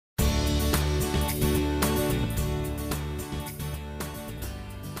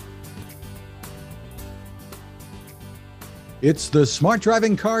It's the Smart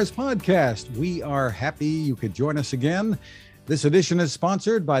Driving Cars podcast. We are happy you could join us again. This edition is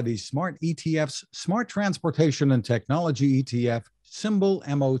sponsored by the Smart ETF's Smart Transportation and Technology ETF, symbol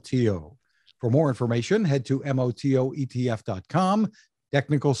MOTO. For more information, head to motoetf.com.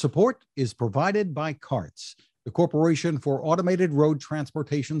 Technical support is provided by CARTS, the Corporation for Automated Road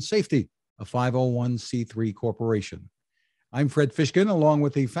Transportation Safety, a 501c3 corporation. I'm Fred Fishkin, along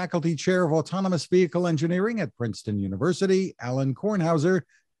with the Faculty Chair of Autonomous Vehicle Engineering at Princeton University, Alain Kornhauser.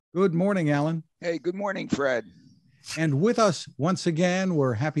 Good morning, Alain. Hey, good morning, Fred. And with us once again,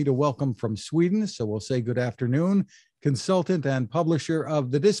 we're happy to welcome from Sweden, so we'll say good afternoon, consultant and publisher of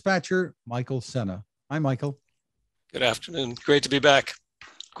The Dispatcher, Michael Sena. Hi, Michael. Good afternoon. Great to be back.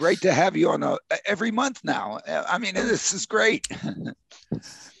 Great to have you on every month now. I mean, this is great.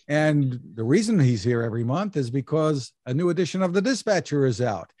 And the reason he's here every month is because a new edition of The Dispatcher is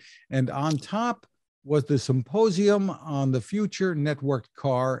out. And on top was the Symposium on the Future Networked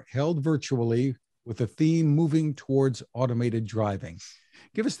Car, held virtually with the theme moving towards automated driving.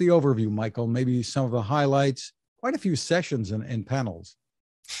 Give us the overview, Michael, maybe some of the highlights, quite a few sessions and panels.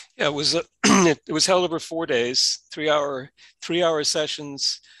 Yeah, it was it was held over 4 days, three-hour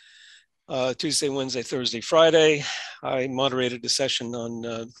sessions, Tuesday, Wednesday, Thursday, Friday. I moderated a session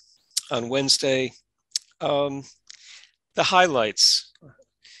on Wednesday. The highlights: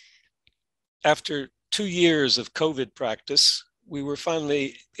 after 2 years of COVID practice, we were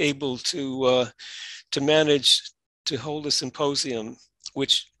finally able to manage to hold a symposium,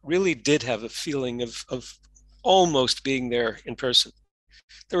 which really did have a feeling of almost being there in person.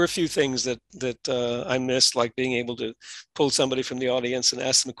 There were a few things that I missed, like being able to pull somebody from the audience and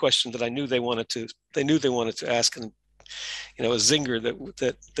ask them a question that I knew they wanted to ask, and a zinger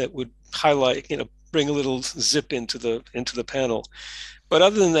that would highlight, bring a little zip into the panel. But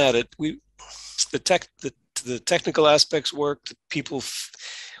other than that, the technical aspects worked. People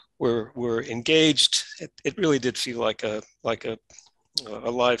were engaged. It really did feel like a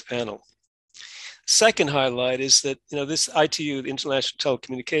live panel. Second highlight is that this ITU, the International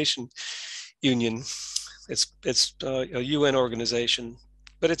Telecommunication Union, it's a UN organization,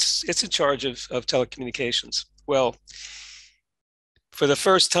 but it's in charge of telecommunications. Well, for the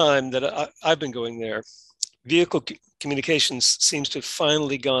first time that I've been going there, vehicle communications seems to have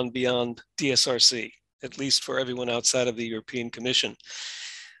finally gone beyond DSRC, at least for everyone outside of the European Commission.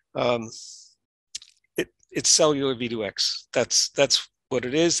 It's cellular V2X. That's what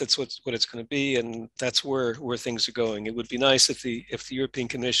it is. That's what it's going to be, and that's where things are going. It would be nice if the European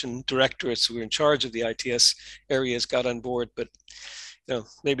Commission directorates who are in charge of the ITS areas got on board, but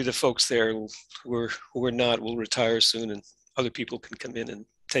maybe the folks there who are not will retire soon, and other people can come in and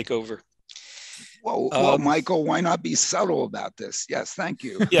take over. Well, Michael, why not be subtle about this? Yes, thank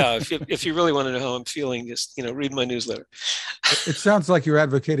you. Yeah, if you really want to know how I'm feeling, just read my newsletter. It sounds like you're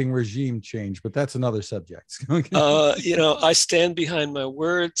advocating regime change, but that's another subject. I stand behind my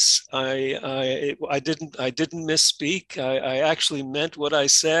words. I didn't misspeak. I actually meant what I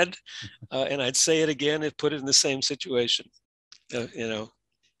said, and I'd say it again and put it in the same situation.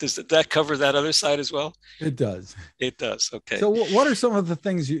 Does that cover that other side as well? It does. It does. Okay. So, what are some of the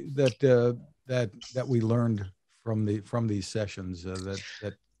things that we learned from these sessions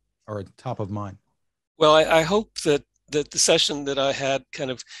that are top of mind? Well, I hope that the session that I had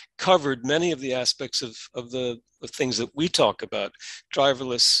kind of covered many of the aspects of the things that we talk about: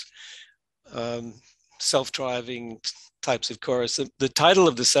 driverless, self-driving types of cars. The title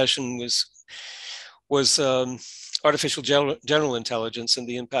of the session was artificial general intelligence and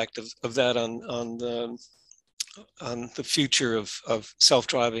the impact of that on the future of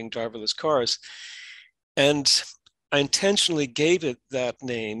self-driving driverless cars. And I intentionally gave it that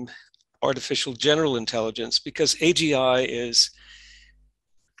name, artificial general intelligence, because AGI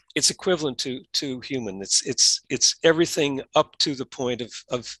it's equivalent to human. It's everything up to the point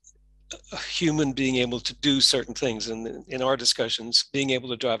of a human being able to do certain things. And in our discussions, being able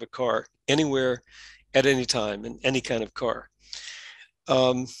to drive a car anywhere, at any time, in any kind of car.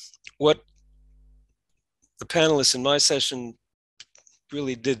 What the panelists in my session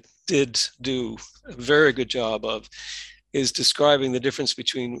really did do a very good job of is describing the difference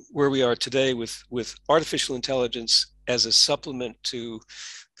between where we are today with artificial intelligence as a supplement to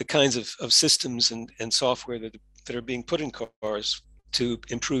the kinds of systems and software that are being put in cars to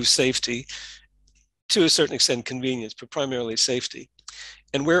improve safety, to a certain extent convenience, but primarily safety,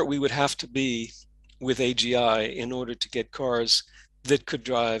 and where we would have to be with AGI in order to get cars that could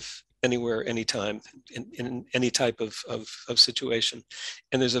drive anywhere, anytime, in any type of situation.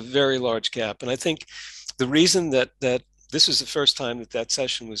 And there's a very large gap. And I think the reason that this was the first time that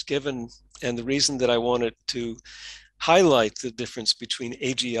session was given, and the reason that I wanted to highlight the difference between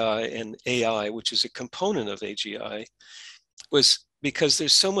AGI and AI, which is a component of AGI, was because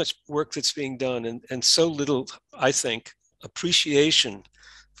there's so much work that's being done and so little, I think, appreciation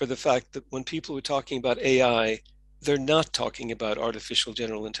for the fact that when people are talking about AI, they're not talking about artificial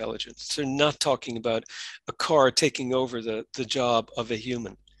general intelligence. They're not talking about a car taking over the job of a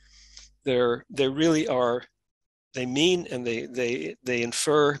human. They really are, they mean and they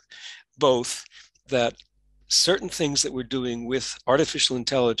infer both that certain things that we're doing with artificial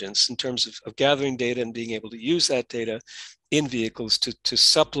intelligence in terms of gathering data and being able to use that data in vehicles to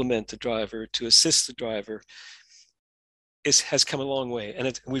supplement the driver, to assist the driver, has come a long way.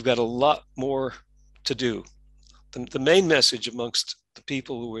 And we've got a lot more to do. The main message amongst the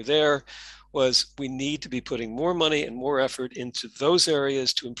people who were there was we need to be putting more money and more effort into those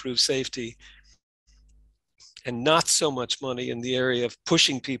areas to improve safety, and not so much money in the area of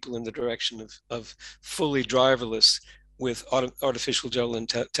pushing people in the direction of fully driverless with artificial general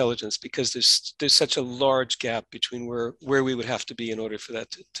intelligence, because there's such a large gap between where we would have to be in order for that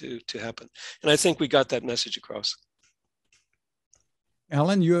to happen. And I think we got that message across.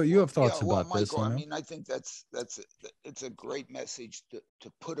 Alain, you have thoughts about Michael, this? I mean, I think it's a great message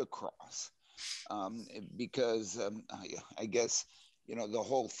to put across, because I guess the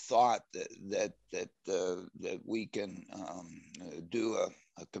whole thought that we can do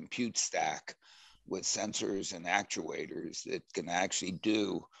a compute stack with sensors and actuators that can actually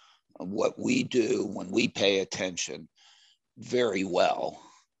do what we do when we pay attention very well.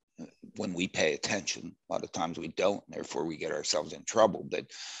 When we pay attention, a lot of times we don't, and therefore we get ourselves in trouble. But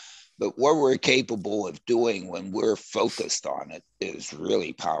what we're capable of doing when we're focused on it is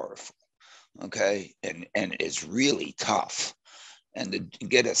really powerful, okay, and it's really tough. And to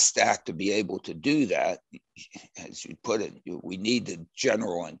get a stack to be able to do that, as you put it, we need the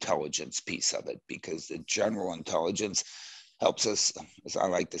general intelligence piece of it, because the general intelligence helps us, as I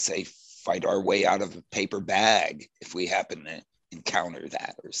like to say, fight our way out of a paper bag if we happen to encounter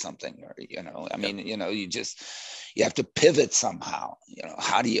that or something. Or I mean, you have to pivot somehow.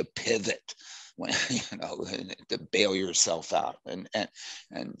 How do you pivot when to bail yourself out? And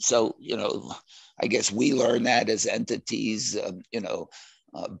so I guess we learn that as entities.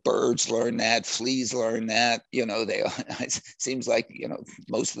 Birds learn that, fleas learn that. It seems like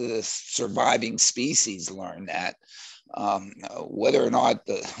most of the surviving species learn that. Whether or not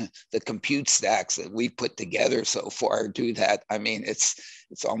the compute stacks that we put together so far do that, I mean,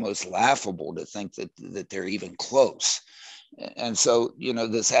 it's almost laughable to think that they're even close. And so,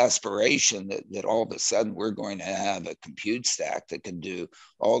 this aspiration that all of a sudden we're going to have a compute stack that can do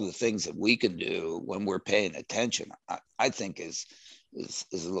all the things that we can do when we're paying attention, I think is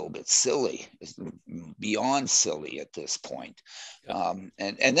a little bit silly. It's beyond silly at this point. Yeah.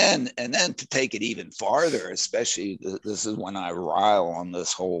 And then to take it even farther, especially this is when I rile on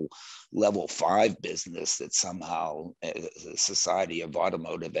this whole level 5 business that somehow the Society of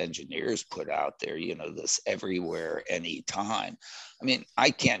Automotive Engineers put out there, this everywhere, anytime. I mean, I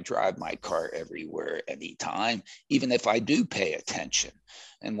can't drive my car everywhere, anytime, even if I do pay attention.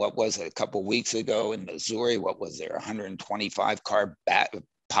 And what was it, a couple of weeks ago in Missouri, what was there, 125 car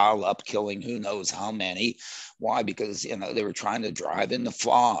pile up, killing who knows how many. Why? Because, they were trying to drive in the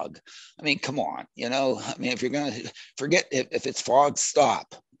fog. I mean, come on, I mean, if you're going to forget if it's fog,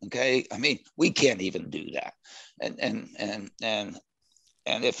 stop. Okay. I mean, we can't even do that. And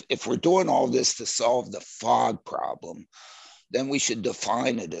if we're doing all this to solve the fog problem, then we should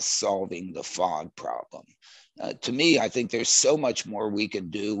define it as solving the fog problem. To me, I think there's so much more we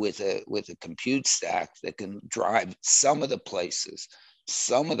can do with a compute stack that can drive some of the places,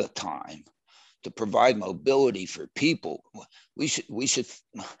 some of the time, to provide mobility for people. We should.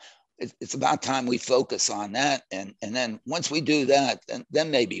 It's about time we focus on that, and then once we do that,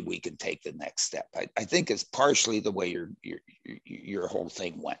 then maybe we can take the next step. I think it's partially the way your whole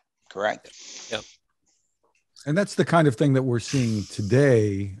thing went. Correct? Yeah. And that's the kind of thing that we're seeing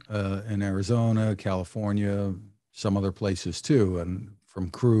today in Arizona, California, some other places too, and from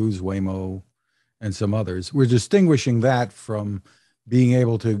Cruise, Waymo, and some others. We're distinguishing that from being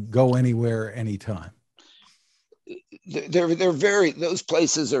able to go anywhere, anytime. Those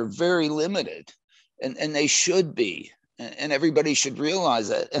places are very limited, and they should be, and everybody should realize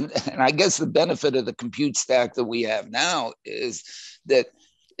that. And I guess the benefit of the compute stack that we have now is that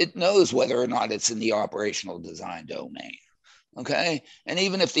it knows whether or not it's in the operational design domain. Okay. And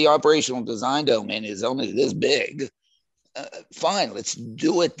even if the operational design domain is only this big, fine, let's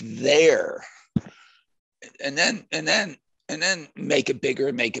do it there. And then make it bigger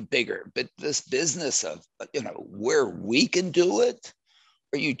and make it bigger. But this business of, where we can do it,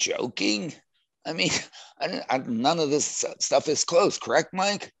 are you joking? I mean, none of this stuff is close, correct,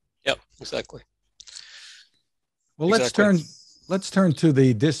 Mike? Yep, exactly. Well, Exactly. let's turn to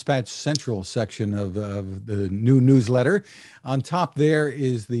the Dispatch Central section of the new newsletter. On top there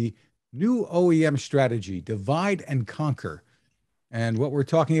is the new OEM strategy, divide and conquer. And what we're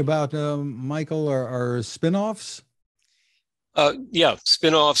talking about, Michael, are spin-offs. Yeah,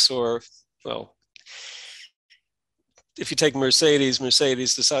 spin-offs, or, well, if you take Mercedes,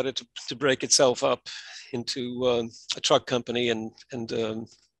 Mercedes decided to break itself up into a truck company and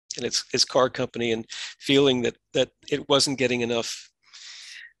its car company, and feeling that it wasn't getting enough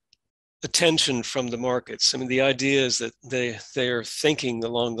attention from the markets. I mean, the idea is that they are thinking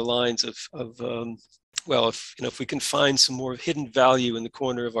along the lines of well, if we can find some more hidden value in the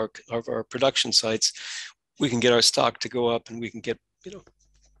corner of our production sites, we can get our stock to go up, and we can get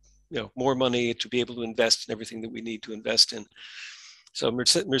more money to be able to invest in everything that we need to invest in. So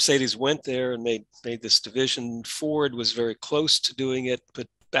Mercedes went there and made this division. Ford was very close to doing it, but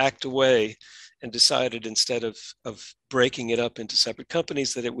backed away and decided, instead of breaking it up into separate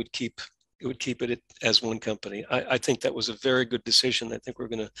companies, that it would keep it as one company. I think that was a very good decision. I think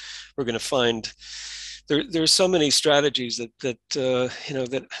we're gonna find there's so many strategies that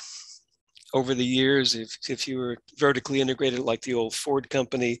over the years, if you were vertically integrated like the old Ford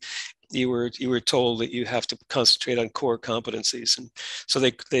company, you were told that you have to concentrate on core competencies, and so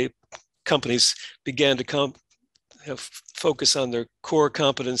companies began to focus on their core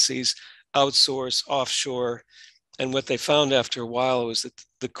competencies, outsource, offshore, and what they found after a while was that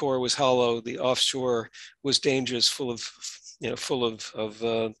the core was hollow, the offshore was dangerous, full of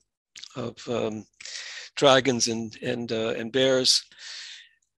dragons and bears.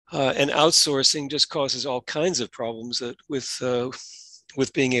 And outsourcing just causes all kinds of problems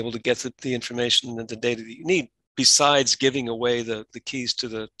with being able to get the information and the data that you need, besides giving away the keys to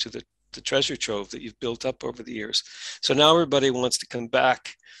the treasure trove that you've built up over the years. So now everybody wants to come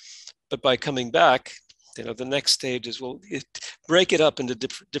back, but by coming back, the next stage is, break it up into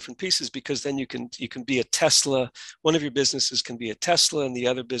different pieces, because then you can be a Tesla. One of your businesses can be a Tesla, and the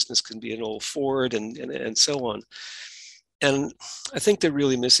other business can be an old Ford, and so on. And I think they're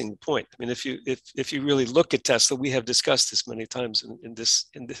really missing the point. I mean, if you really look at Tesla, we have discussed this many times in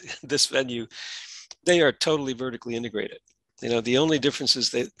this venue, they are totally vertically integrated. The only difference is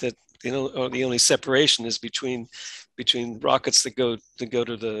that or the only separation is between rockets that go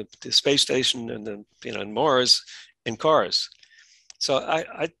to the space station and Mars, and cars. So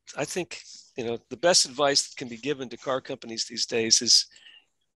I think the best advice that can be given to car companies these days is,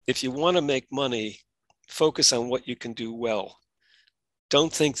 if you want to make money, focus on what you can do well.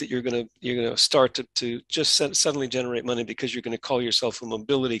 Don't think that you're going to start to just suddenly generate money because you're going to call yourself a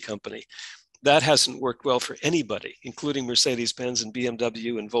mobility company. That hasn't worked well for anybody, including Mercedes-Benz and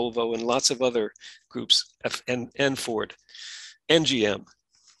BMW and Volvo and lots of other groups, and Ford and GM.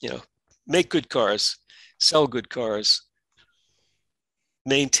 Make good cars, sell good cars,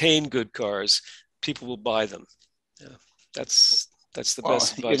 maintain good cars. People will buy them. Yeah, that's the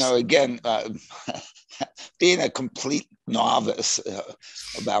best advice. Again, being a complete novice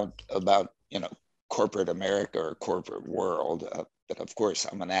about corporate America or corporate world, but of course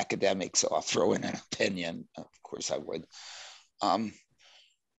I'm an academic, so I'll throw in an opinion. Of course I would.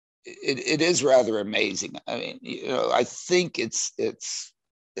 It is rather amazing. I mean, I think it's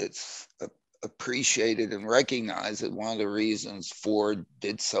appreciated and recognized that one of the reasons Ford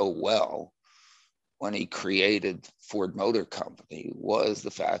did so well when he created Ford Motor Company was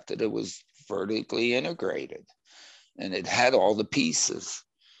the fact that it was vertically integrated and it had all the pieces.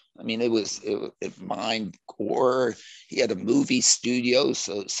 I mean, it mined ore. He had a movie studio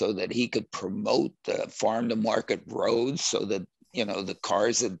so that he could promote the farm to market roads, so that the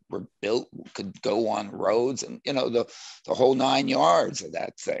cars that were built could go on roads, and the whole 9 yards of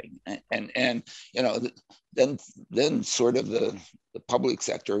that thing. And then sort of the public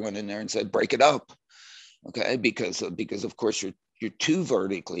sector went in there and said, break it up, okay? Because of course you're too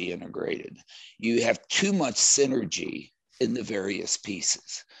vertically integrated. You have too much synergy in the various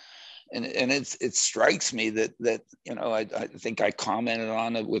pieces. And it strikes me that I think I commented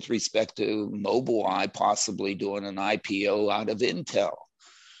on it with respect to Mobileye possibly doing an IPO out of Intel.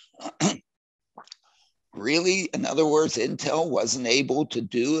 Really, in other words, Intel wasn't able to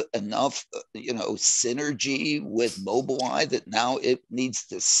do enough, synergy with Mobileye that now it needs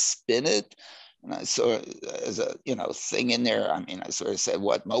to spin it. And I saw as a thing in there. I mean, I sort of said,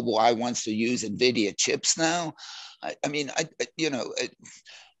 what, Mobileye wants to use NVIDIA chips now?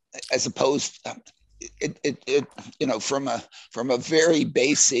 As opposed, from a very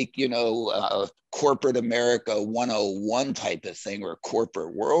basic, corporate America 101 type of thing, or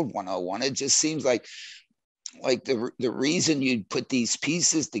corporate world 101. It just seems like the reason you put these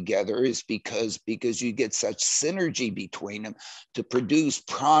pieces together is because you get such synergy between them to produce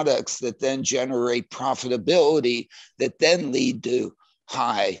products that then generate profitability that then lead to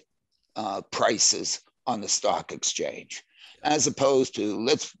high prices on the stock exchange, as opposed to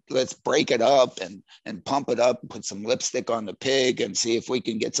let's break it up and pump it up and put some lipstick on the pig and see if we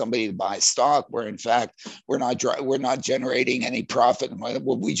can get somebody to buy stock, where in fact we're not generating any profit.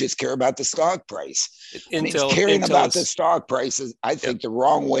 We just care about the stock price. Caring about the stock prices, I think, the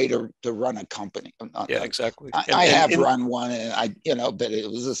wrong way to run a company. Exactly. I have run one, and but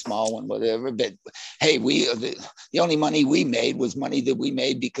it was a small one, whatever. But hey, the only money we made was money that we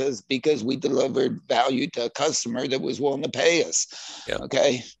made because we delivered value to a customer that was willing to pay us.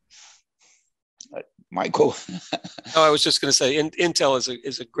 Okay, Michael. No, I was just going to say, Intel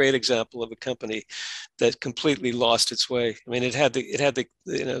is a great example of a company that completely lost its way. I mean, it had the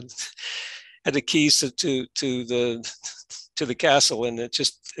keys to the castle, and it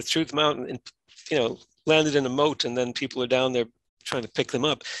threw them out and landed in a moat, and then people are down there trying to pick them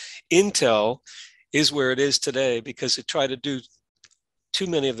up. Intel is where it is today because it tried to do too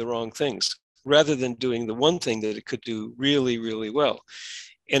many of the wrong things, rather than doing the one thing that it could do really, really well.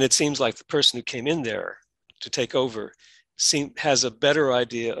 And it seems like the person who came in there to take over has a better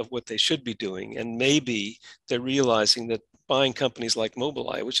idea of what they should be doing. And maybe they're realizing that buying companies like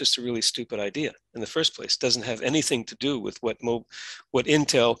Mobileye was just a really stupid idea in the first place. It doesn't have anything to do with what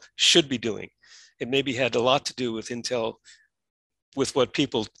Intel should be doing. It maybe had a lot to do with with what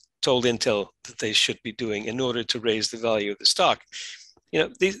people told Intel that they should be doing in order to raise the value of the stock.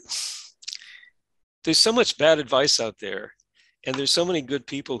 There's so much bad advice out there, and there's so many good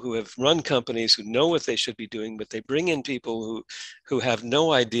people who have run companies who know what they should be doing, but they bring in people who have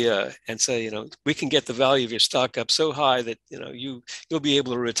no idea and say, we can get the value of your stock up so high that you'll be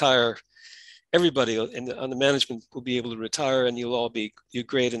able to retire. Everybody on the management will be able to retire, and you'll all be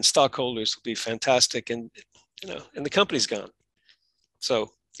great, and stockholders will be fantastic, and and the company's gone.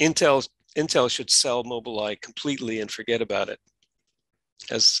 So Intel should sell Mobileye completely and forget about it.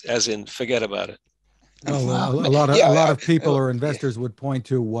 As in forget about it. Well, a lot of people or investors would point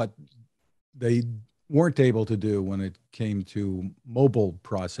to what they weren't able to do when it came to mobile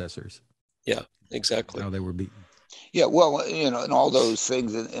processors. Yeah, exactly. How they were beaten. Yeah, well, and all those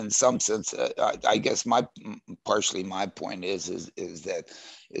things in some sense, I guess partially my point is that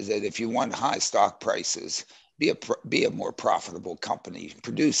if you want high stock prices, be a more profitable company,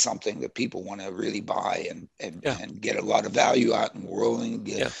 produce something that people want to really buy and get a lot of value out, and willing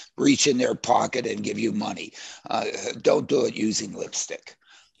to reach in their pocket and give you money. Don't do it using lipstick.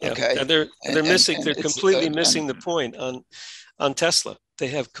 Okay, and they're completely missing the point on Tesla. They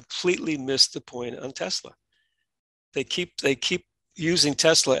have completely missed the point on Tesla. They keep using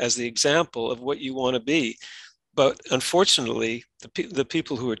Tesla as the example of what you want to be. But unfortunately, the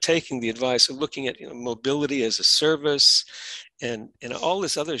people who are taking the advice of looking at mobility as a service and all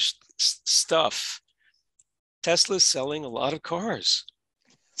this other stuff, Tesla's selling a lot of cars.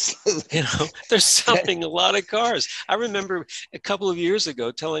 They're selling a lot of cars. I remember a couple of years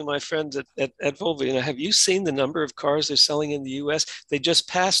ago telling my friends at Volvo, have you seen the number of cars they're selling in the U.S.? They just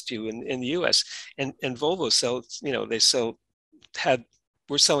passed you in the U.S. And Volvo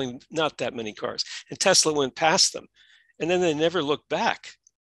we're selling not that many cars, and Tesla went past them, and then they never looked back.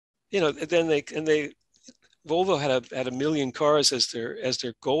 Volvo had a million cars as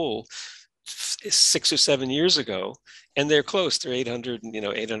their goal 6 or 7 years ago, and they're close. They're 800 and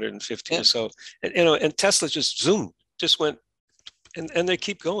 850 or so, and Tesla just went, and they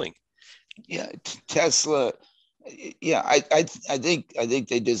keep going. Yeah, Tesla. Yeah, I think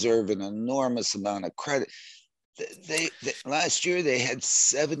they deserve an enormous amount of credit. They last year they had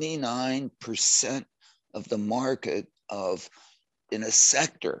 79% of the market in a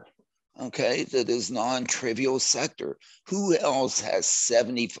sector, okay, that is non-trivial sector. Who else has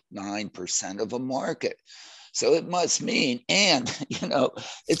 79% of a market? So it must mean, and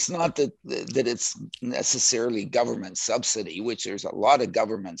it's not that it's necessarily government subsidy, which there's a lot of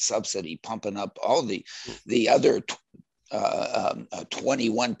government subsidy pumping up all the other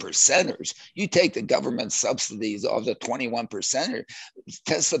 21 percenters. You take the government subsidies of the 21 percenter,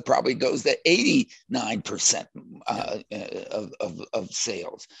 Tesla probably goes to 89% of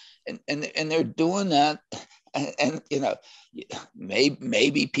sales, and they're doing that, and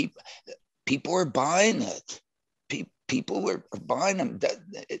maybe people are buying it. people are buying them.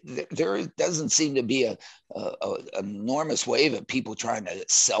 There doesn't seem to be an enormous wave of people trying to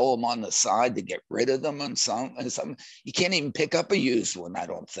sell them on the side to get rid of them. And some you can't even pick up a used one, I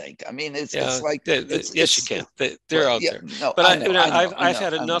don't think. I mean, it's like yes, you can. They're out there. No, but I've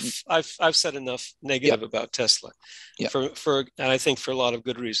had enough. I've said enough negative about Tesla, and I think for a lot of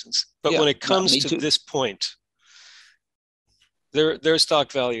good reasons. But when it comes to this point, their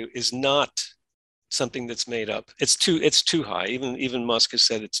stock value is not something that's made up. It's too high. Even Musk has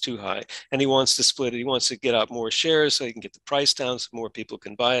said it's too high, and he wants to split it. He wants to get out more shares so he can get the price down so more people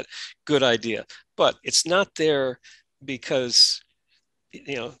can buy it. Good idea, but it's not there because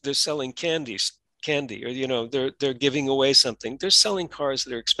they're selling candy, or they're giving away something. They're selling cars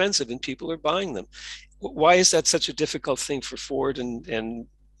that are expensive and people are buying them. Why is that such a difficult thing for Ford and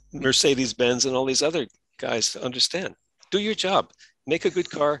Mercedes-Benz and all these other guys to understand? Do your job, make a good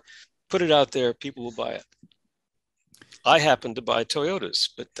car, put it out there, people will buy it. I happen to buy Toyotas,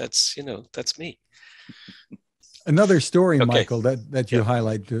 but that's me. Another story, okay, Michael, that you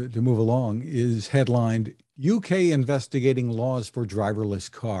highlight to move along is headlined, UK investigating laws for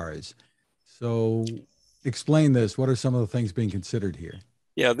driverless cars. So explain this. What are some of the things being considered here?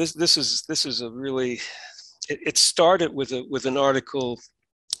 Yeah, this is a really, it started with an article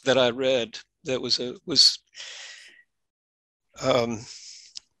that I read that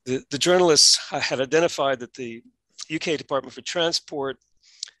the journalists had identified that the UK Department for Transport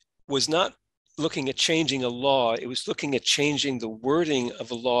was not looking at changing a law. It was looking at changing the wording of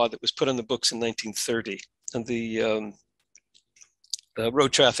a law that was put on the books in 1930, and the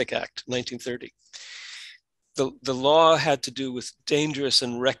Road Traffic Act, 1930. The law had to do with dangerous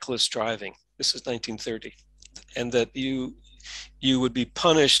and reckless driving. This is 1930, and that you would be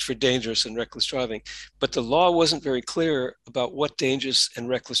punished for dangerous and reckless driving. But the law wasn't very clear about what dangerous and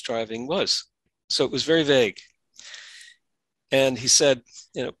reckless driving was. So it was very vague. And he said,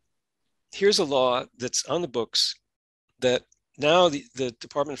 here's a law that's on the books that now the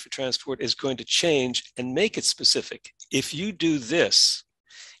Department for Transport is going to change and make it specific. If you do this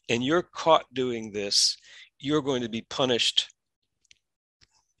and you're caught doing this, you're going to be punished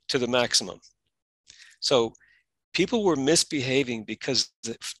to the maximum. So people were misbehaving because,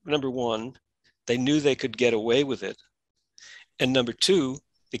 number one, they knew they could get away with it. And number two,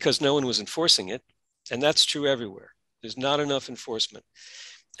 because no one was enforcing it. And that's true everywhere. There's not enough enforcement.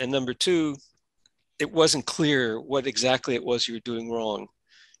 And number two, it wasn't clear what exactly it was you were doing wrong,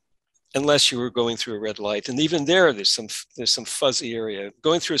 unless you were going through a red light. And even there's some fuzzy area.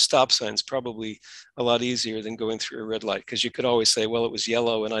 Going through a stop sign is probably a lot easier than going through a red light, because you could always say, well, it was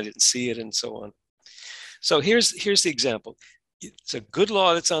yellow and I didn't see it, and so on. So here's the example. It's a good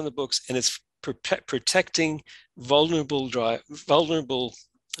law that's on the books, and it's protecting vulnerable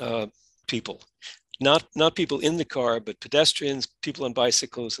people, not people in the car, but pedestrians, people on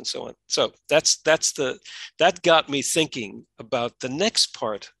bicycles, and so on. So that got me thinking about the next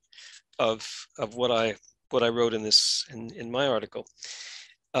part of what I wrote in my article.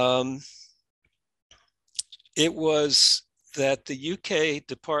 It was that the UK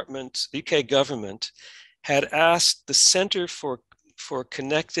government had asked the Center for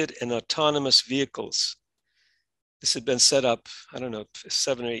Connected and Autonomous Vehicles. This had been set up, I don't know,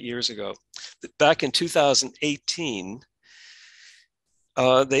 7 or 8 years ago. Back in 2018,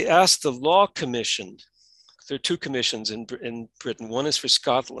 they asked the Law Commission. There are two commissions in Britain. One is for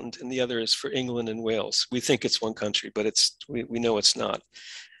Scotland and the other is for England and Wales. We think it's one country, but we know it's not.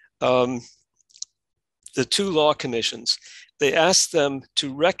 The two law commissions, they asked them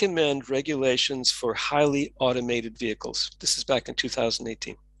to recommend regulations for highly automated vehicles. This is back in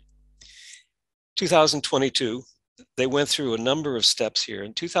 2018. 2022, they went through a number of steps here.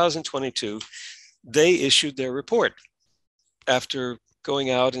 In 2022, they issued their report after going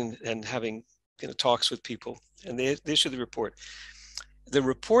out and having talks with people, and they issued the report. The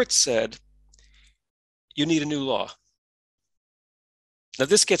report said, you need a new law. Now,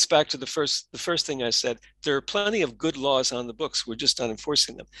 this gets back to the first thing I said. There are plenty of good laws on the books. We're just not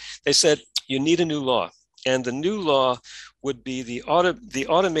enforcing them. They said, you need a new law. And the new law would be the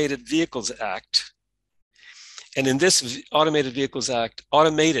Automated Vehicles Act. And in this Automated Vehicles Act,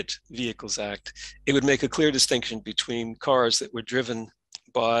 it would make a clear distinction between cars that were driven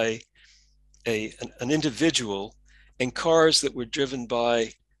by an individual and cars that were driven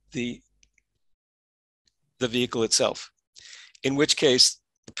by the vehicle itself. In which case,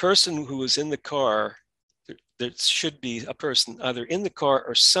 the person who was in the car, there should be a person either in the car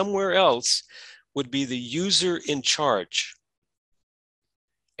or somewhere else, would be the user in charge.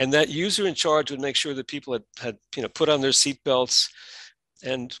 And that user in charge would make sure that people had put on their seatbelts,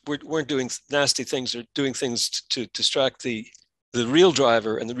 and weren't doing nasty things or doing things to distract the real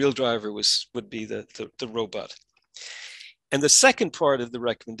driver, and the real driver would be the robot. And the second part of the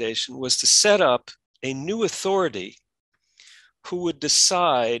recommendation was to set up a new authority who would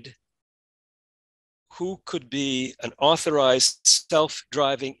decide who could be an authorized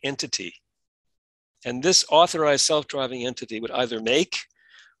self-driving entity. And this authorized self-driving entity would either make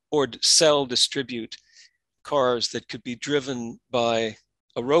or sell, distribute cars that could be driven by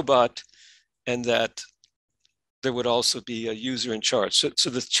a robot, and that there would also be a user in charge. So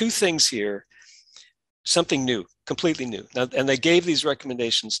the two things here, something new, completely new. Now, and they gave these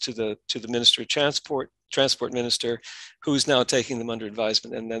recommendations to the Minister of Transport Minister, who's now taking them under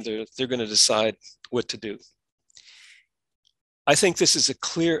advisement, and then they're going to decide what to do. I think this is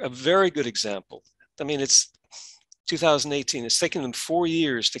a very good example. I mean, it's 2018. It's taken them 4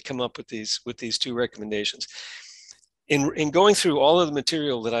 years to come up with these two recommendations. In going through all of the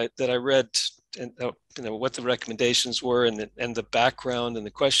material that I read, and what the recommendations were, and the background and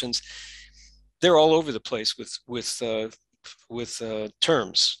the questions, they're all over the place with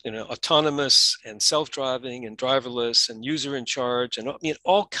terms, autonomous and self-driving and driverless and user in charge, and I mean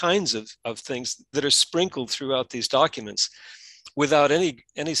all kinds of things that are sprinkled throughout these documents, without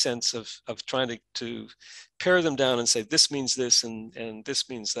any sense of trying to pare them down and say this means this and this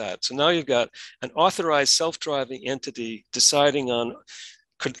means that. So now you've got an authorized self-driving entity deciding on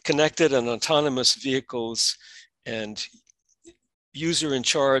connected and autonomous vehicles, and user in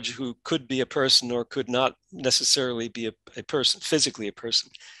charge who could be a person or could not necessarily be a person, physically a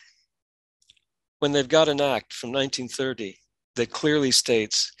person. When they've got an act from 1930 that clearly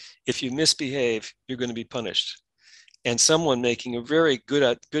states, if you misbehave, you're going to be punished, and someone making a very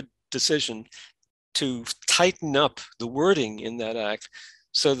good decision to tighten up the wording in that act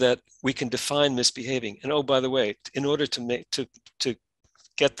so that we can define misbehaving. And oh, by the way, in order to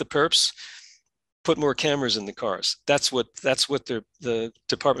get the perps, put more cameras in the cars. That's what the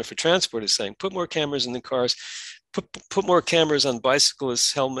Department for Transport is saying. Put more cameras in the cars. Put more cameras on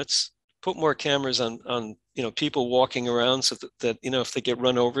bicyclists' helmets. Put more cameras on people walking around, so that if they get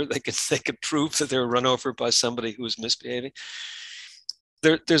run over, they could prove that they were run over by somebody who was misbehaving.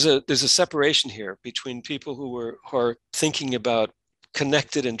 There's a separation here between people who are thinking about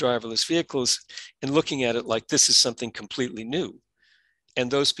connected and driverless vehicles and looking at it like this is something completely new, and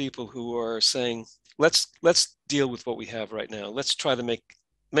those people who are saying, let's deal with what we have right now. Let's try to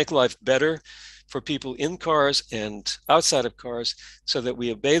make life better for people in cars and outside of cars, so that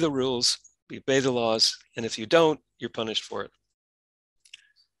we obey the rules, we obey the laws, and if you don't, you're punished for it.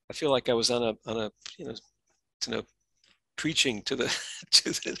 I feel like I was on a preaching to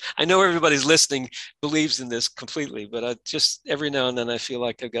the I know everybody's listening believes in this completely, but I just every now and then I feel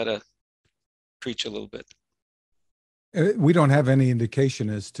like I've got to preach a little bit. We don't have any indication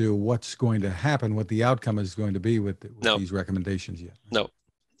as to what's going to happen, what the outcome is going to be with these recommendations yet. No,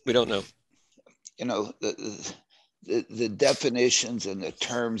 we don't know. The definitions and the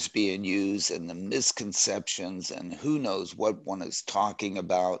terms being used and the misconceptions and who knows what one is talking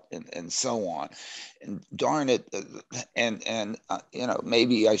about and so on. And darn it,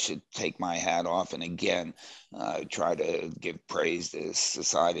 maybe I should take my hat off and again try to give praise to the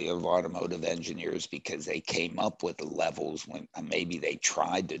Society of Automotive Engineers, because they came up with the levels when maybe they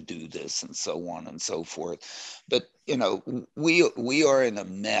tried to do this and so on and so forth. But we are in a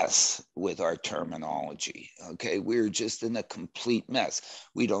mess with our terminology. Okay, we're just in a complete mess.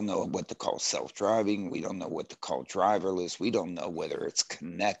 We don't know what to call self-driving. We don't know what to call driverless. We don't know whether it's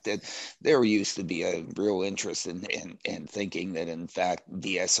connected. There used to be a real interest in thinking that in fact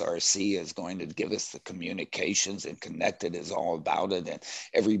the SRC is going to give us the communications, and connected is all about it, and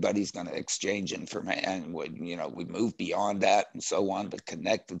everybody's going to exchange information. And we move beyond that and so on, but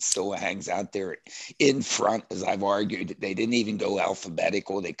connected still hangs out there in front, as I've argued. They didn't even go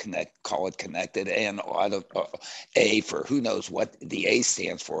alphabetical. They call it connected, and A for who knows what the A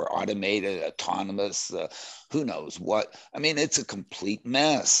stands for, automated, autonomous, who knows what. I mean, it's a complete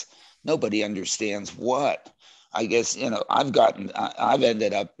mess. Nobody understands what. I guess, I've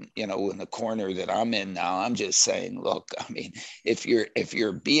ended up, in the corner that I'm in now. I'm just saying, look, I mean, if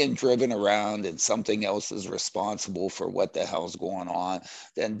you're being driven around and something else is responsible for what the hell's going on,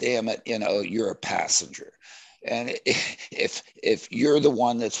 then damn it, you're a passenger. And if you're the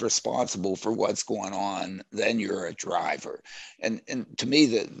one that's responsible for what's going on, then you're a driver. And to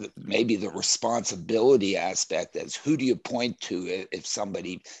me, maybe the responsibility aspect is, who do you point to if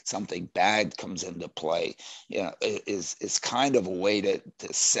something bad comes into play? Is kind of a way to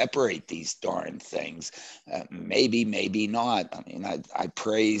separate these darn things. Maybe not. I mean, I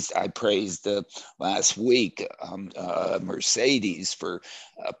praised last week Mercedes for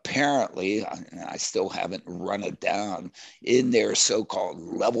apparently, and I still haven't run it down, in their so-called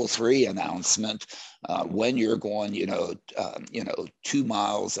level 3 announcement, when you're going 2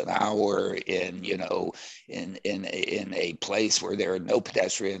 miles an hour in a place where there are no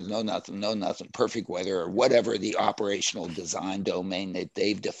pedestrians, no nothing, perfect weather, or whatever the operational design domain that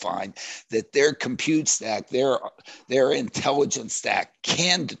they've defined, that their compute stack, their intelligence stack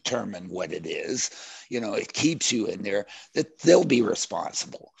can determine what it is. It keeps you in there, that they'll be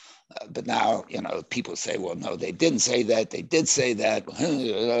responsible. But now, people say, well, no, they didn't say that. They did say that.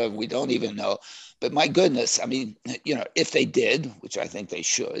 We don't even know. But my goodness, I mean, if they did, which I think they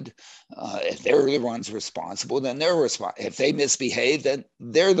should, if they're the ones responsible, then they're responsible. If they misbehave, then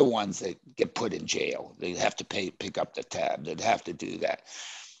they're the ones that get put in jail. They have to pick up the tab. They'd have to do that.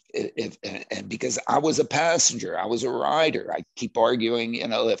 And because I was a passenger, I was a rider. I keep arguing,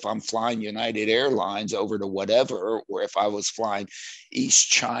 if I'm flying United Airlines over to whatever, or if I was flying East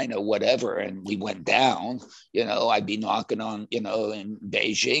China, whatever, and we went down, I'd be knocking on, in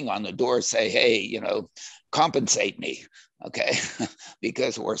Beijing on the door, say, hey, compensate me. Okay.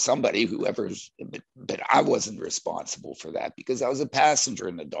 Because, or somebody, whoever's, but I wasn't responsible for that because I was a passenger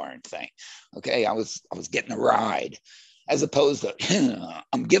in the darn thing. Okay. I was getting a ride, as opposed to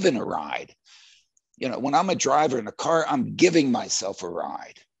I'm given a ride. When I'm a driver in a car, I'm giving myself a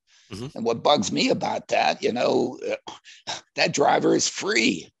ride. Mm-hmm. And what bugs me about that, that driver is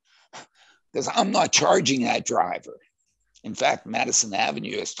free because I'm not charging that driver. In fact, Madison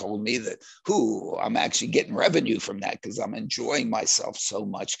Avenue has told me that, I'm actually getting revenue from that because I'm enjoying myself so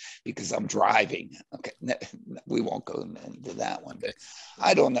much because I'm driving. Okay, we won't go into that one, but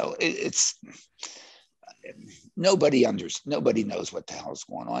I don't know. Nobody knows what the hell is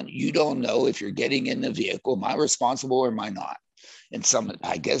going on. You don't know if you're getting in the vehicle. Am I responsible or am I not? In some of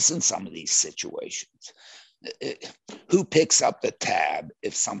these situations, who picks up the tab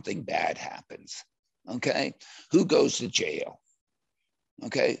if something bad happens? Okay. Who goes to jail?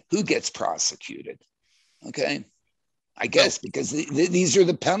 Okay. Who gets prosecuted? Okay. I guess because these are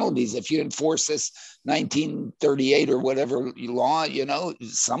the penalties. If you enforce this 1938 or whatever law,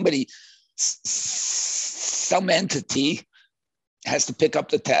 some entity has to pick up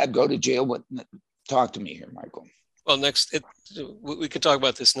the tab, go to jail. Talk to me here, Michael. Well, we could talk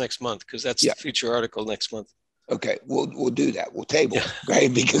about this next month because that's the feature article next month. Okay, we'll do that. We'll table it,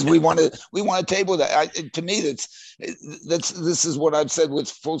 right? Because we want to table that. To me, this is what I've said with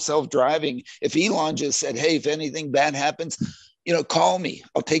full self-driving. If Elon just said, "Hey, if anything bad happens, call me.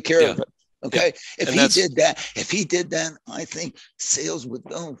 I'll take care of it." Okay. Yeah. If he did that, I think sales would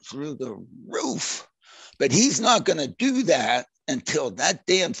go through the roof. But he's not going to do that until that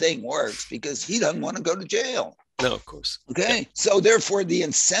damn thing works because he doesn't want to go to jail. No, of course. Okay. Yeah. So therefore, the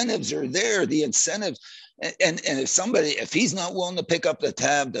incentives are there. The incentives. And if he's not willing to pick up the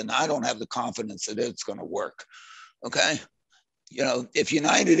tab, then I don't have the confidence that it's going to work. Okay. If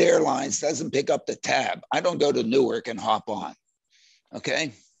United Airlines doesn't pick up the tab, I don't go to Newark and hop on.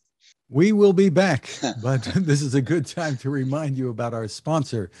 Okay. We will be back, but this is a good time to remind you about our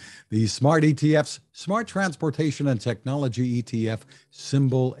sponsor, the Smart ETF's Smart Transportation and Technology ETF,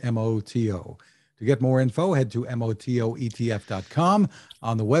 symbol MOTO. To get more info, head to motoetf.com.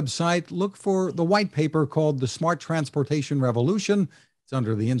 On the website, look for the white paper called The Smart Transportation Revolution. It's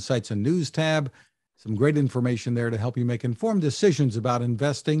under the Insights and News tab. Some great information there to help you make informed decisions about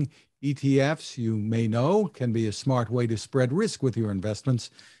investing. ETFs, you may know, can be a smart way to spread risk with your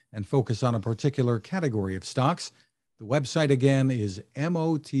investments and focus on a particular category of stocks. The website again is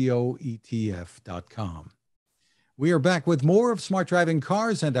motoetf.com. We are back with more of Smart Driving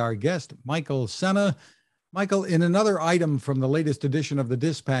Cars and our guest, Michael Sena. Michael, in another item from the latest edition of the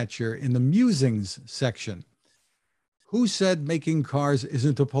Dispatcher, in the musings section, who said making cars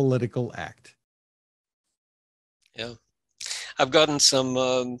isn't a political act? Yeah, I've gotten some,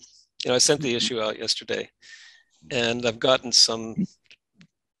 I sent the issue out yesterday, and I've gotten some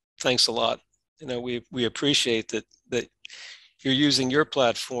thanks a lot. We appreciate that you're using your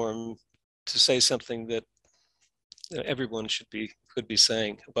platform to say something that everyone could be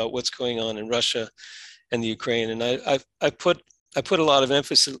saying about what's going on in Russia and the Ukraine. And I put a lot of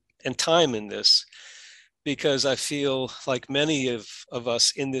emphasis and time in this because I feel like many of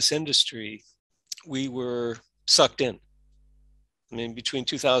us in this industry, we were sucked in. I mean, between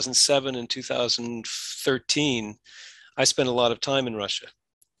 2007 and 2013, I spent a lot of time in Russia.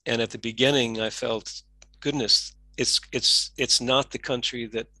 And at the beginning, I felt, goodness, it's not the country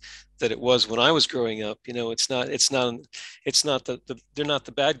that it was when I was growing up. You know, it's not they're not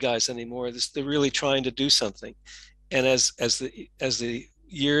the bad guys anymore. They're really trying to do something. And as the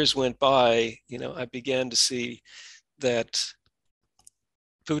years went by, you know, I began to see that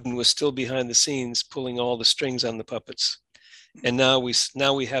Putin was still behind the scenes pulling all the strings on the puppets. And now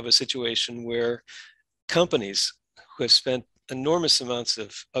we have a situation where companies who have spent enormous amounts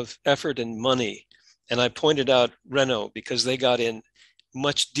of effort and money, and I pointed out Renault because they got in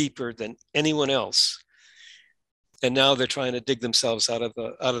much deeper than anyone else, and now they're trying to dig themselves out of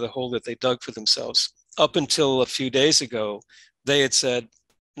the hole that they dug for themselves. Up until a few days ago, they had said,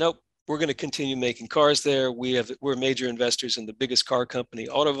 nope, we're going to continue making cars there. We're major investors in the biggest car company,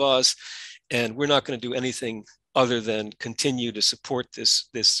 AutoVAZ, and we're not going to do anything other than continue to support this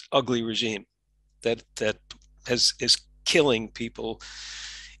ugly regime that is killing people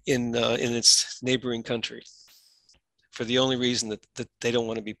in its neighboring country for the only reason that they don't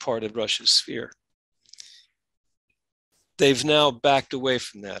want to be part of Russia's sphere. They've now backed away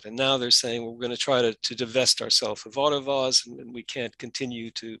from that, and now they're saying, well, we're going to try to divest ourselves of AutoVAZ, and we can't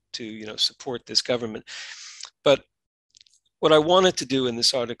continue to support this government. But what I wanted to do in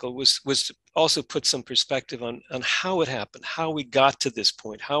this article was to also put some perspective on how it happened, how we got to this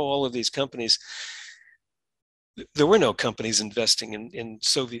point, how all of these companies. There were no companies investing in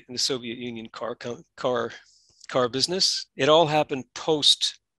the Soviet Union car business. It all happened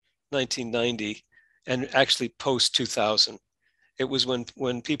post 1990 and actually post 2000. It was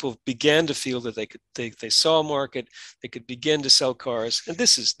when people began to feel that they saw a market, they could begin to sell cars. And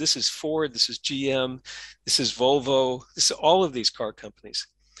this is Ford, this is GM, this is Volvo, this is all of these car companies.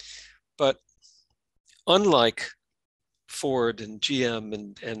 But unlike Ford and GM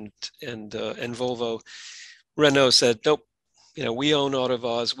and Volvo, Renault said, nope, we own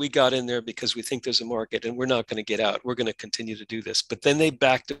AutoVAZ. We got in there because we think there's a market and we're not going to get out. We're going to continue to do this. But then they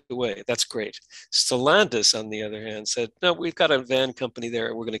backed away. That's great. Stellantis, on the other hand, said, no, we've got a van company there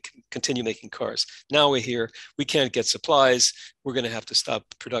and we're going to continue making cars. Now we're here. We can't get supplies. We're going to have to stop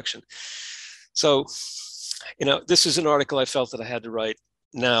production. So, this is an article I felt that I had to write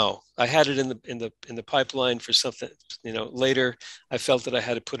now. I had it in the pipeline for something, later. I felt that I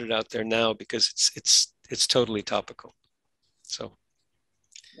had to put it out there now because it's totally topical. So,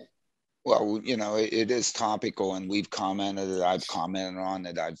 well, it is topical, and we've commented. I've commented on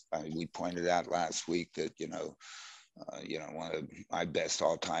it. We pointed out last week that one of my best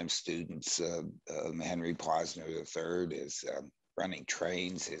all-time students, Henry Posner III, is running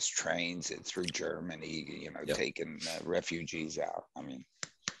trains. His trains through Germany, yep. Taking refugees out. I mean,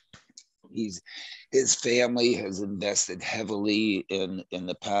 his family has invested heavily in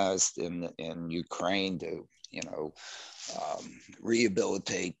the past in Ukraine to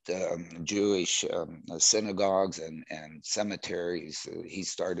rehabilitate Jewish synagogues and cemeteries. He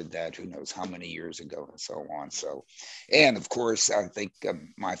started that who knows how many years ago and so on. So, and of course, I think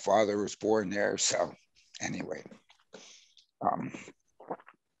my father was born there. So anyway,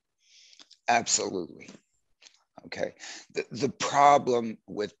 absolutely. Okay. The problem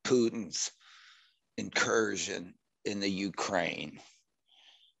with Putin's incursion in the Ukraine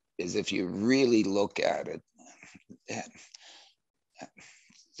is, if you really look at it,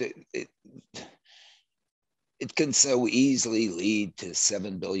 it can so easily lead to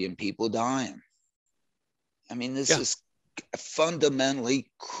 7 billion people dying. I mean, this is fundamentally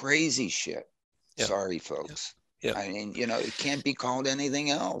crazy shit. Yeah. Sorry, folks. Yeah. I mean, it can't be called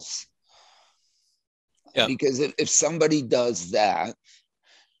anything else. Yeah. Because if somebody does that,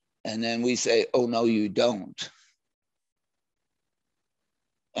 and then we say, oh, no, you don't.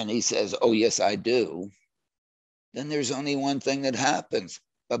 And he says, oh, yes, I do. Then there's only one thing that happens.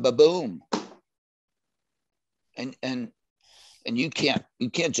 Ba-ba-boom. And you can't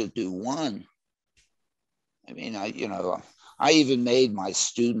just do one. I mean, I even made my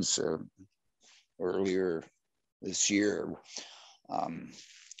students earlier this year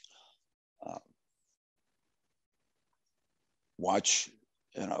watch,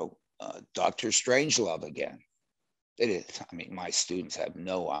 Dr. Strangelove again. It is. I mean, my students have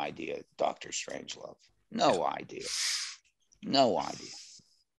no idea Dr. Strangelove. No idea.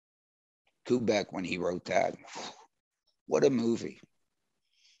 Kubeck, when he wrote that, what a movie.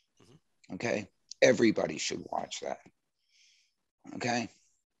 Okay. Everybody should watch that. Okay.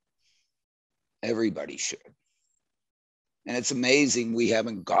 Everybody should. And it's amazing we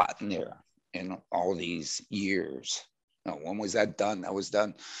haven't gotten there in all these years. No, when was that done? That was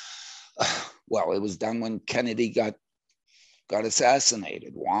done Well, it was done when Kennedy got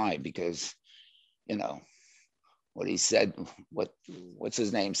assassinated. Why? Because, you know, what he said, what's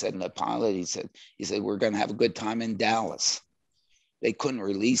his name said in the pilot, he said, we're going to have a good time in Dallas. They couldn't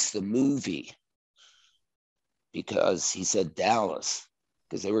release the movie because he said Dallas,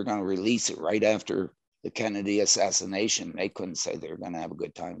 because they were going to release it right after the Kennedy assassination. They couldn't say they were going to have a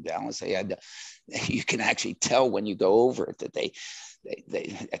good time in Dallas. They had to, you can actually tell when you go over it that they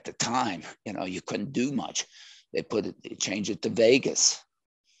at the time, you know, you couldn't do much. They changed it to Vegas.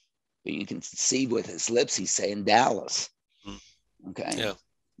 But you can see with his lips, he's saying Dallas. Okay. Yeah.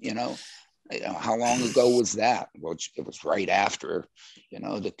 You know, how long ago was that? Well, it was right after, you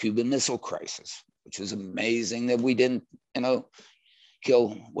know, the Cuban Missile Crisis, which is amazing that we didn't, you know, kill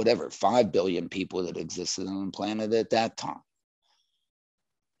whatever 5 billion people that existed on the planet at that time.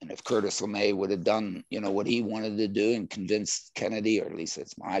 And if Curtis LeMay would have done, you know, what he wanted to do and convinced Kennedy, or at least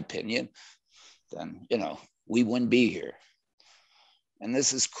that's my opinion, then, you know, we wouldn't be here. And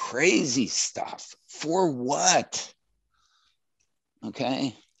this is crazy stuff. For what?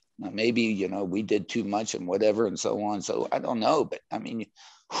 Okay. Now, maybe, you know, we did too much and whatever and so on. So I don't know, but I mean,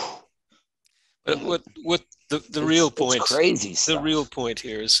 but you know, what the real point, it's crazy stuff. The real point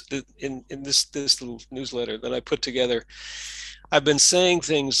here is that in this little newsletter that I put together, I've been saying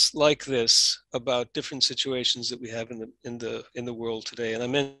things like this about different situations that we have in the world today. And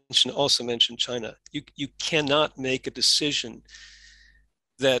I also mentioned China. You cannot make a decision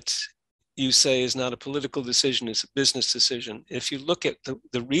that you say is not a political decision, it's a business decision. If you look at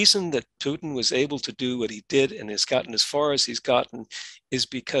the reason that Putin was able to do what he did and has gotten as far as he's gotten is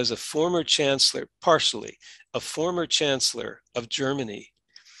because a former chancellor of Germany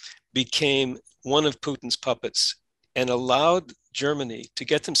became one of Putin's puppets and allowed Germany to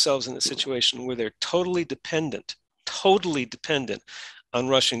get themselves in a situation where they're totally dependent on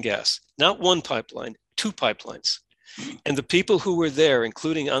Russian gas. Not one pipeline, 2 pipelines. And the people who were there,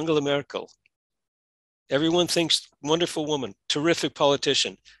 including Angela Merkel, everyone thinks wonderful woman, terrific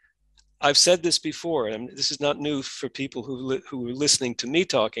politician. I've said this before, and this is not new for people who were listening to me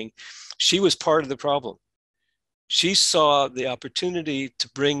talking. She was part of the problem. She saw the opportunity to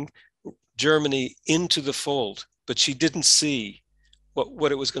bring Germany into the fold, but she didn't see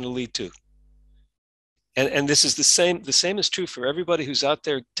what it was going to lead to. And this is the same is true for everybody who's out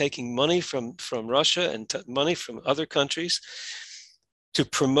there taking money from Russia and money from other countries to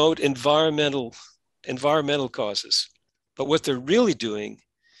promote environmental causes. But what they're really doing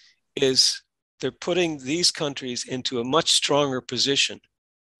is they're putting these countries into a much stronger position.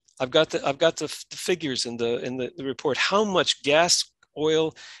 I've got the figures in the report. How much gas,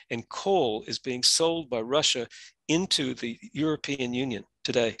 oil, and coal is being sold by Russia into the European Union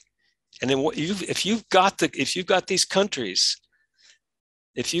today? And then if you've got these countries,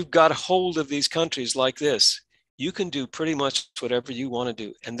 if you've got a hold of these countries like this, you can do pretty much whatever you want to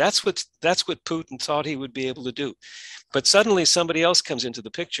do. And that's what Putin thought he would be able to do. But suddenly somebody else comes into the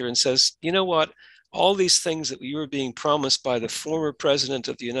picture and says, you know what? All these things that you were being promised by the former president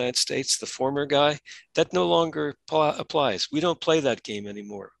of the United States, the former guy, that no longer applies. We don't play that game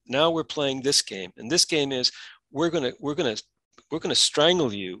anymore. Now we're playing this game. And this game is we're going to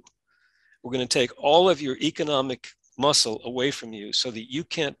strangle you. We're going to take all of your economic muscle away from you so that you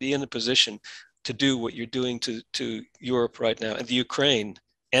can't be in a position to do what you're doing to Europe right now, and the Ukraine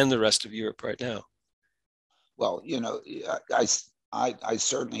and the rest of Europe right now. Well, you know, I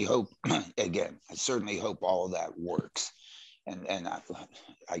certainly hope, again, I certainly hope all of that works. And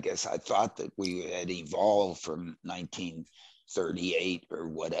I guess I thought that we had evolved from 1938 or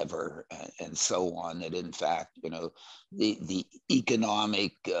whatever and so on, that in fact, you know, the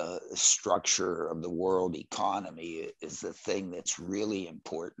economic structure of the world economy is the thing that's really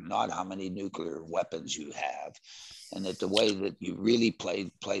important, not how many nuclear weapons you have. And that the way that you really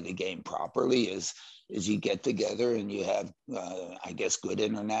play the game properly is you get together and you have, I guess, good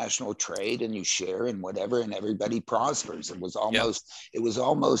international trade, and you share and whatever, and everybody prospers. It was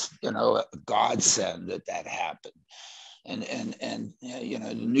almost, you know, a godsend that happened. And you know,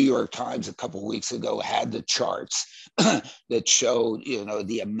 the New York Times a couple of weeks ago had the charts that showed, you know,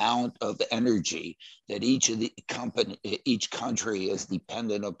 the amount of energy that each country is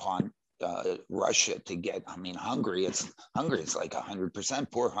dependent upon Russia to get. I mean, Hungary is like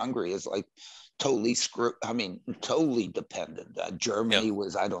 100%. Poor Hungary is like totally totally dependent. Germany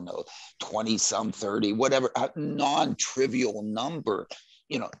was, I don't know, 20 some 30, whatever, a non-trivial number.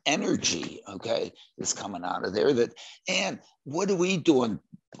 You know, energy, okay, is coming out of there. And what are we doing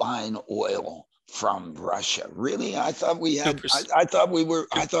buying oil from Russia. Really? I thought we had. 2%. I thought we were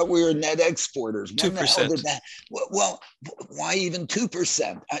net exporters. When the hell 2%. did that? Well, why even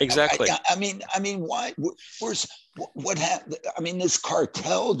 2%? Exactly. I mean, why? What happened? I mean, this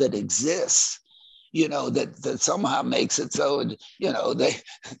cartel that exists, that somehow makes it so,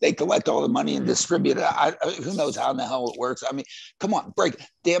 they collect all the money and distribute it. Who knows how in the hell it works? I mean, come on, break it,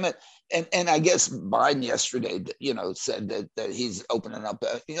 damn it. And I guess Biden yesterday, said that he's opening up,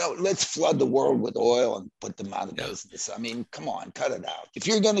 let's flood the world with oil and put them out of business. I mean, come on, cut it out. If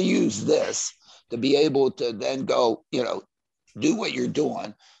you're going to use this to be able to then go, do what you're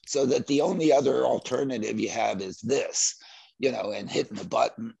doing, so that the only other alternative you have is this, and hitting the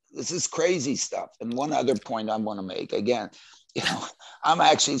button. This is crazy stuff. And one other point I want to make, again, I'm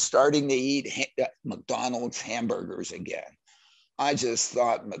actually starting to eat McDonald's hamburgers again. I just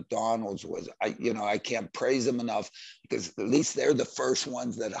thought McDonald's was, I can't praise them enough, because at least they're the first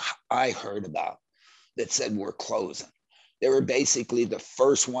ones that I heard about that said we're closing. They were basically the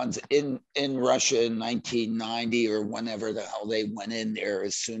first ones in Russia in 1990 or whenever the hell they went in there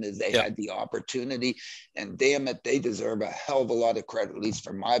as soon as they had the opportunity. And damn it, they deserve a hell of a lot of credit, at least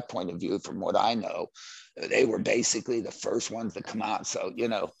from my point of view, from what I know. They were basically the first ones to come out. So,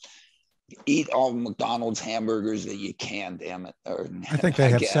 eat all McDonald's hamburgers that you can, damn it. Or, I think they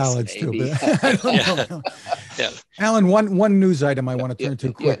have salads maybe. too. But Alain, one news item I want to turn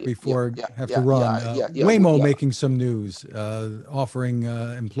to quick before I have to run. Waymo making some news, offering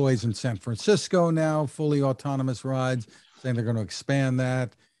employees in San Francisco now fully autonomous rides, saying they're going to expand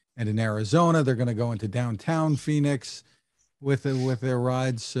that. And in Arizona, they're going to go into downtown Phoenix with their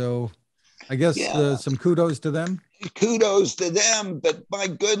rides. So I guess some kudos to them. Kudos to them, but my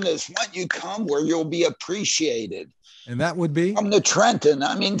goodness, why don't you come where you'll be appreciated? And that would be? From the Trenton.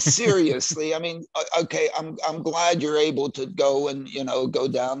 I mean, seriously. I mean, okay, I'm glad you're able to go and, go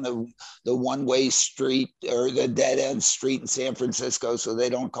down the one-way street or the dead-end street in San Francisco so they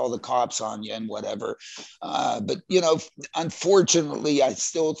don't call the cops on you and whatever. But, unfortunately, I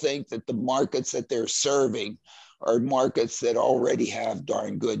still think that the markets that they're serving are markets that already have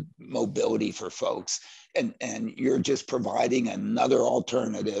darn good mobility for folks. And you're just providing another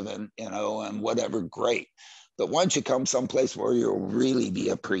alternative and whatever, great. But once you come someplace where you'll really be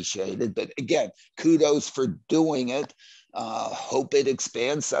appreciated, but again, kudos for doing it. Hope it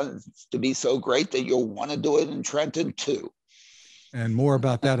expands to be so great that you'll want to do it in Trenton too. And more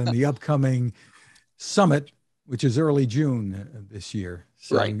about that in the upcoming summit, which is early June this year.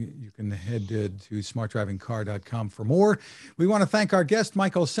 So you can head to smartdrivingcar.com for more. We want to thank our guest,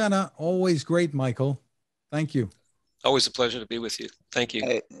 Michael Sena. Always great, Michael. Thank you. Always a pleasure to be with you. Thank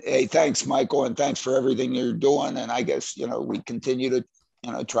you. Hey, thanks, Michael, and thanks for everything you're doing. And I guess, we continue to,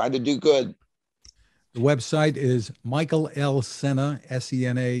 try to do good. The website is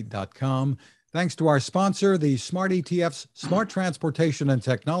michaelsena.com. Thanks to our sponsor, the Smart ETF's Smart Transportation and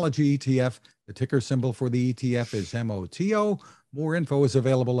Technology ETF. The ticker symbol for the ETF is MOTO. More info is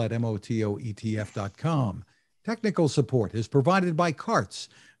available at motoetf.com. Technical support is provided by CARTS,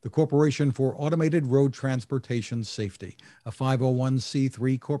 the Corporation for Automated Road Transportation Safety, a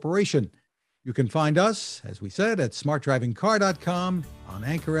 501c3 corporation. You can find us, as we said, at smartdrivingcar.com, on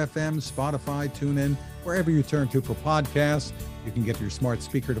Anchor FM, Spotify, TuneIn, wherever you turn to for podcasts. You can get your smart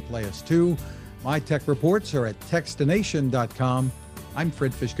speaker to play us too. My tech reports are at textination.com. I'm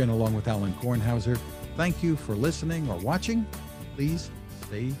Fred Fishkin along with Alain Kornhauser. Thank you for listening or watching. Please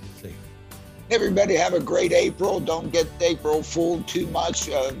stay safe. Everybody have a great April. Don't get April fooled too much.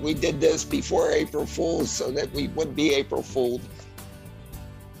 We did this before April Fools so that we wouldn't be April fooled.